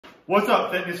What's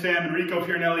up, fitness fam? Enrico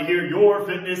Fioranelli here, your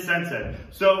fitness sensei.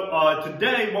 So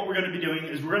today what we're going to be doing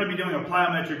is we're going to be doing a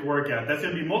plyometric workout. That's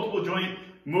going to be multiple joint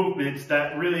movements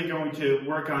that really going to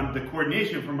work on the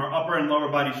coordination from our upper and lower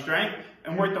body strength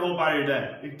and work the whole body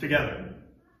together.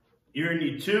 You're going to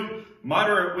need 2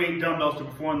 moderate weight dumbbells to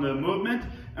perform the movement,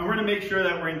 and we're going to make sure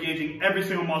that we're engaging every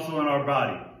single muscle in our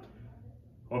body.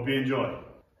 Hope you enjoy.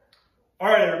 All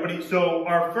right, everybody, so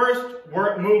our first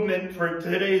movement for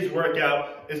today's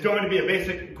workout is going to be a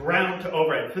basic ground to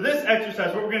overhead. For this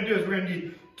exercise, what we're going to do is we're going to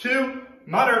need 2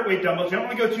 moderate weight dumbbells. You don't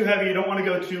want to go too heavy, you don't want to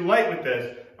go too light with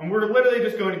this. And we're literally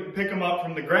just going to pick them up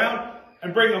from the ground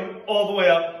and bring them all the way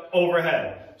up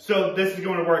overhead. So this is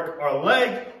going to work our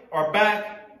leg, our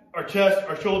back, our chest,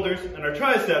 our shoulders, and our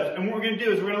triceps. And what we're going to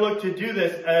do is we're going to look to do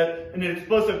this in an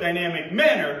explosive dynamic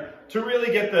manner to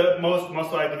really get the most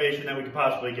muscle activation that we could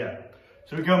possibly get.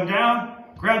 So we come down,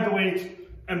 grab the weights,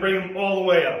 and bring them all the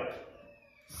way up.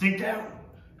 Sink down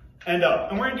and up.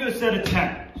 And we're going to do a set of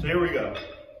 10. So here we go.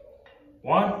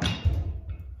 1,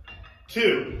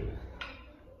 2,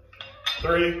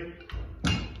 3,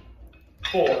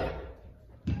 4,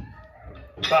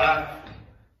 5,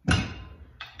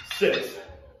 6,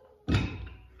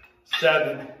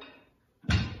 7,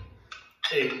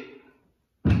 8,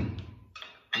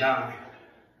 9,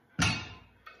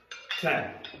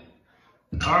 10.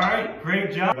 All right,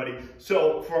 great job, everybody.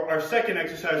 So for our second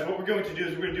exercise, what we're going to do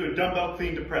is we're going to do a dumbbell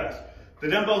clean to press. The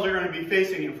dumbbells are going to be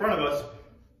facing in front of us,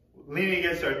 leaning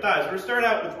against our thighs. We're going to start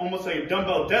out with almost like a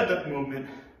dumbbell deadlift movement.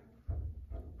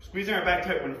 Squeezing our back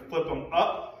tight, we're going to flip them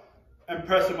up and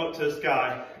press them up to the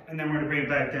sky, and then we're going to bring it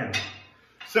back down.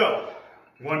 So,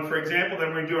 1 for example, then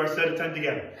we're going to do our set of 10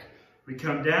 together. We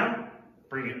come down,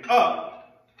 bring it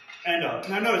up, and up.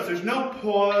 Now notice, there's no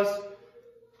pause,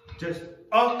 just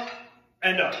up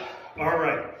and up. All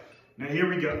right, now here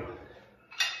we go.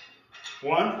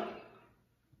 1,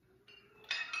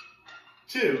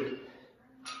 2,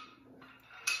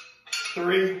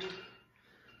 3,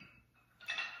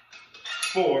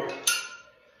 4,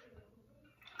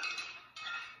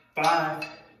 5,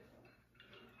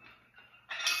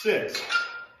 6,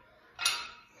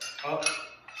 up,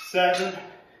 7,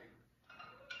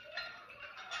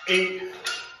 8,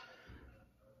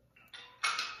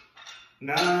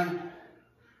 9,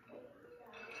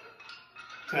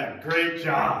 10. Great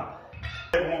job.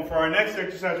 Everyone, for our next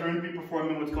exercise, we're going to be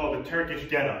performing what's called a Turkish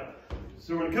Get Up.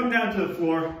 So we're going to come down to the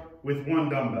floor with 1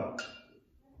 dumbbell.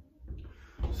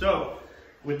 So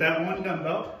with that 1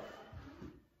 dumbbell,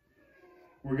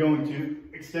 we're going to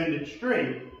extend it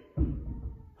straight,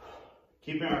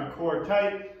 keeping our core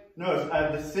tight. Notice I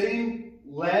have the same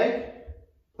leg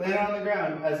planted on the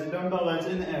ground as the dumbbell that's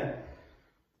in the air.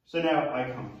 So now I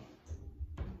come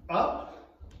up,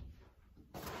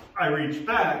 I reach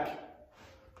back,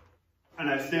 and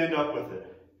I stand up with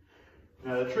it.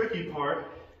 Now the tricky part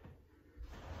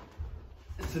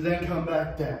is to then come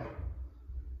back down.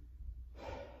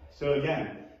 So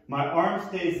again, my arm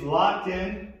stays locked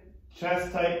in,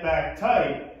 chest tight, back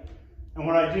tight, and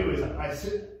what I do is I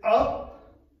sit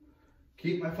up,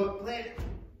 keep my foot planted,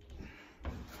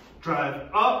 drive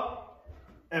up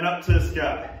and up to the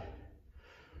sky.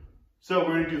 So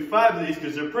we're going to do 5 of these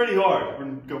because they're pretty hard. We're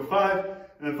going to go 5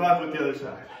 and then 5 with the other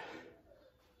side.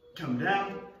 Come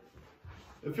down.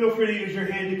 And feel free to use your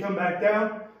hand to come back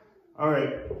down. All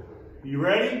right, you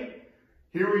ready?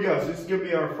 Here we go. So this is going to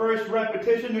be our first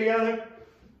repetition together.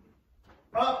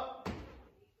 Up.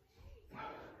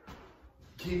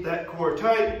 Keep that core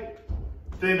tight.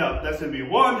 Thin up. That's going to be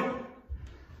 1.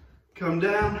 Come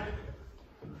down.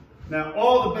 Now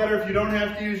all the better if you don't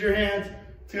have to use your hands.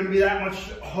 It's going to be that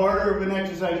much harder of an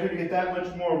exercise. You're going to get that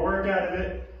much more work out of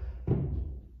it.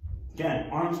 Again,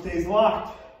 arm stays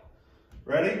locked.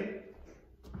 Ready?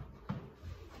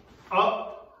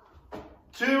 Up,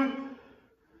 2,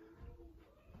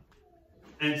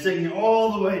 and taking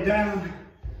all the way down.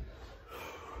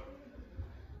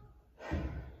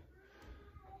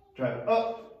 Drive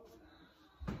up.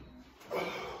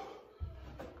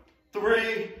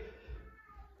 3,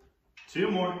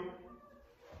 2 more.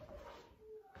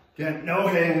 Again, no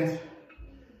hands.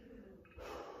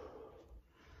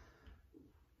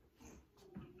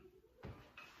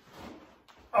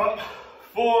 Up,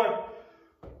 4,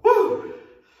 woo!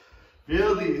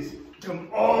 Feel these, come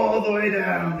all the way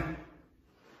down,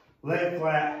 leg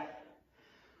flat,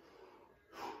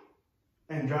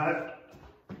 and drive,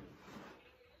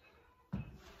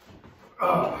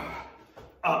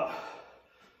 up,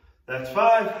 that's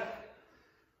 5,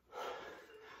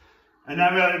 and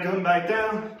now we gotta come back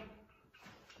down,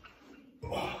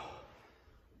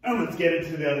 and let's get it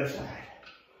to the other side.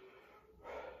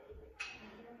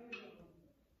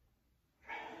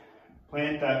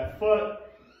 Plant that foot.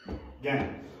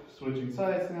 Again, switching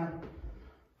sides now.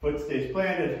 Foot stays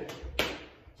planted.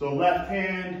 So left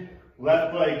hand,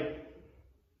 left leg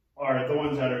are the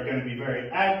ones that are going to be very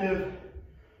active.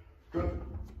 Good.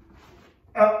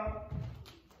 Up.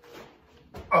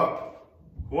 Up.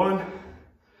 One.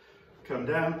 Come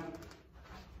down.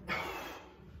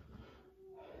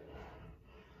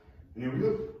 And here we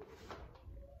go.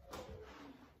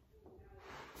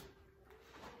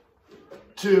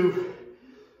 2.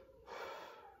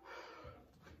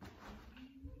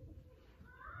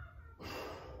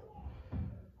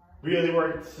 Really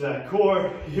works that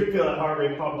core. You feel that heart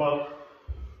rate pump up.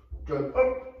 Good.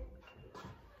 Up.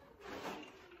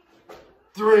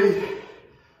 3.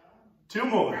 2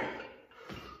 more.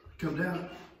 Come down.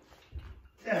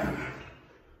 Down.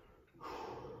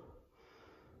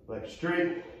 Leg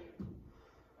straight.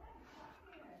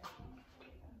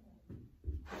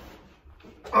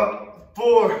 Up.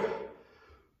 4.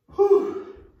 Whew.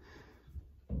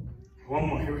 One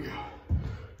more. Here we go.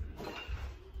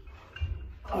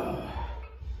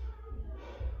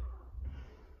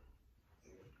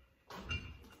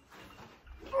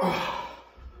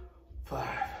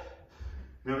 5.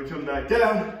 Now we come back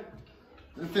down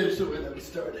and finish the way that we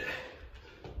started.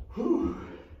 Whew.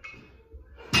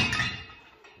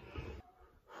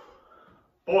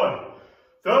 Boy,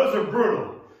 those are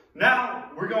brutal.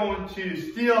 Now we're going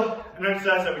to steal an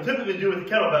exercise that we typically do with the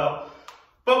kettlebell,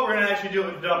 but we're going to actually do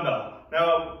it with the dumbbell.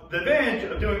 Now, the advantage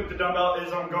of doing it with the dumbbell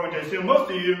is I'm going to assume most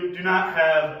of you do not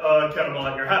have a kettlebell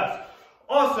at your house.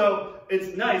 Also,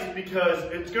 it's nice because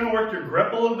it's going to work your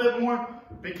grip a little bit more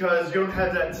because you don't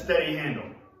have that steady handle.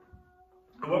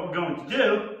 And what we're going to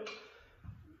do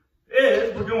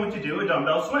is we're going to do a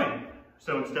dumbbell swing.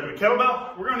 So instead of a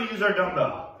kettlebell, we're going to use our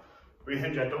dumbbell. We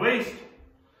hinge at the waist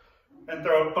and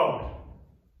throw it forward.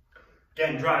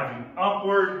 Again, driving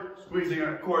upward, squeezing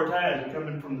our core tight as we come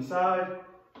in from the side.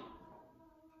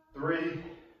 3,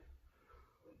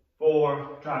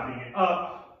 4, driving it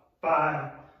up.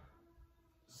 5,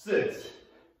 6,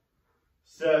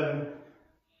 7,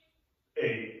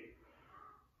 8,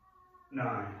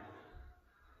 9,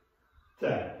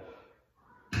 10.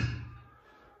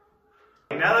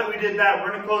 Now that we did that, we're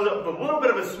going to close up with a little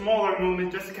bit of a smaller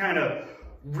movement just to kind of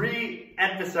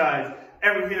re-emphasize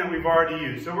everything that we've already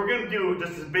used. So we're going to do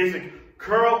just this basic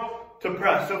curl to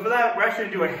press. So for that, we're actually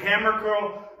going to do a hammer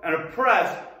curl and a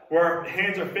press where our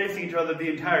hands are facing each other the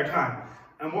entire time.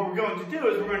 And what we're going to do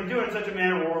is we're going to do it in such a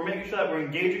manner where we're making sure that we're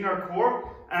engaging our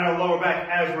core and our lower back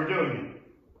as we're doing it.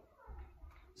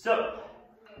 So,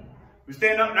 we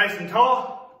stand up nice and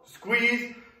tall,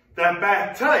 squeeze that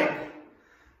back tight.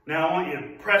 Now I want you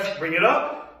to bring it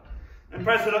up, and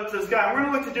press it up to the sky. We're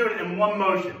going to look to do it in one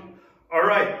motion. All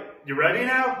right, you ready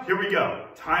now? Here we go.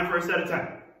 Time for a set of 10.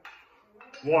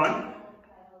 1,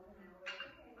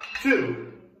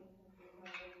 2,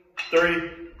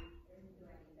 3,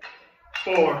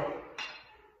 4,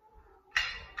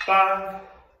 5,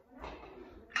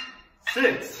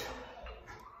 6,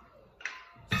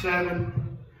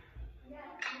 7,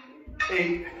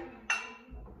 8,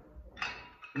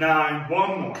 9.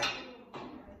 One more.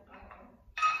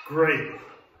 Great.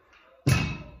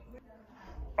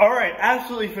 All right,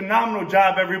 absolutely phenomenal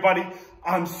job, everybody.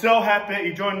 I'm so happy that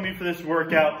you joined me for this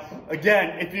workout.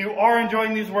 Again, if you are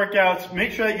enjoying these workouts,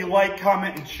 make sure that you like,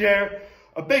 comment, and share.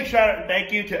 A big shout out and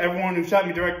thank you to everyone who shot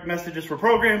me direct messages for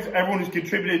programs, everyone who's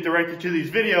contributed directly to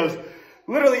these videos.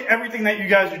 Literally everything that you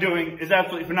guys are doing is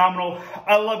absolutely phenomenal.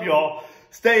 I love you all.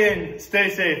 Stay in, stay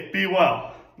safe, be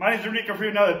well. My name is Enrico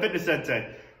Fioranelli, Fitness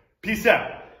Sensei. Peace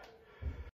out.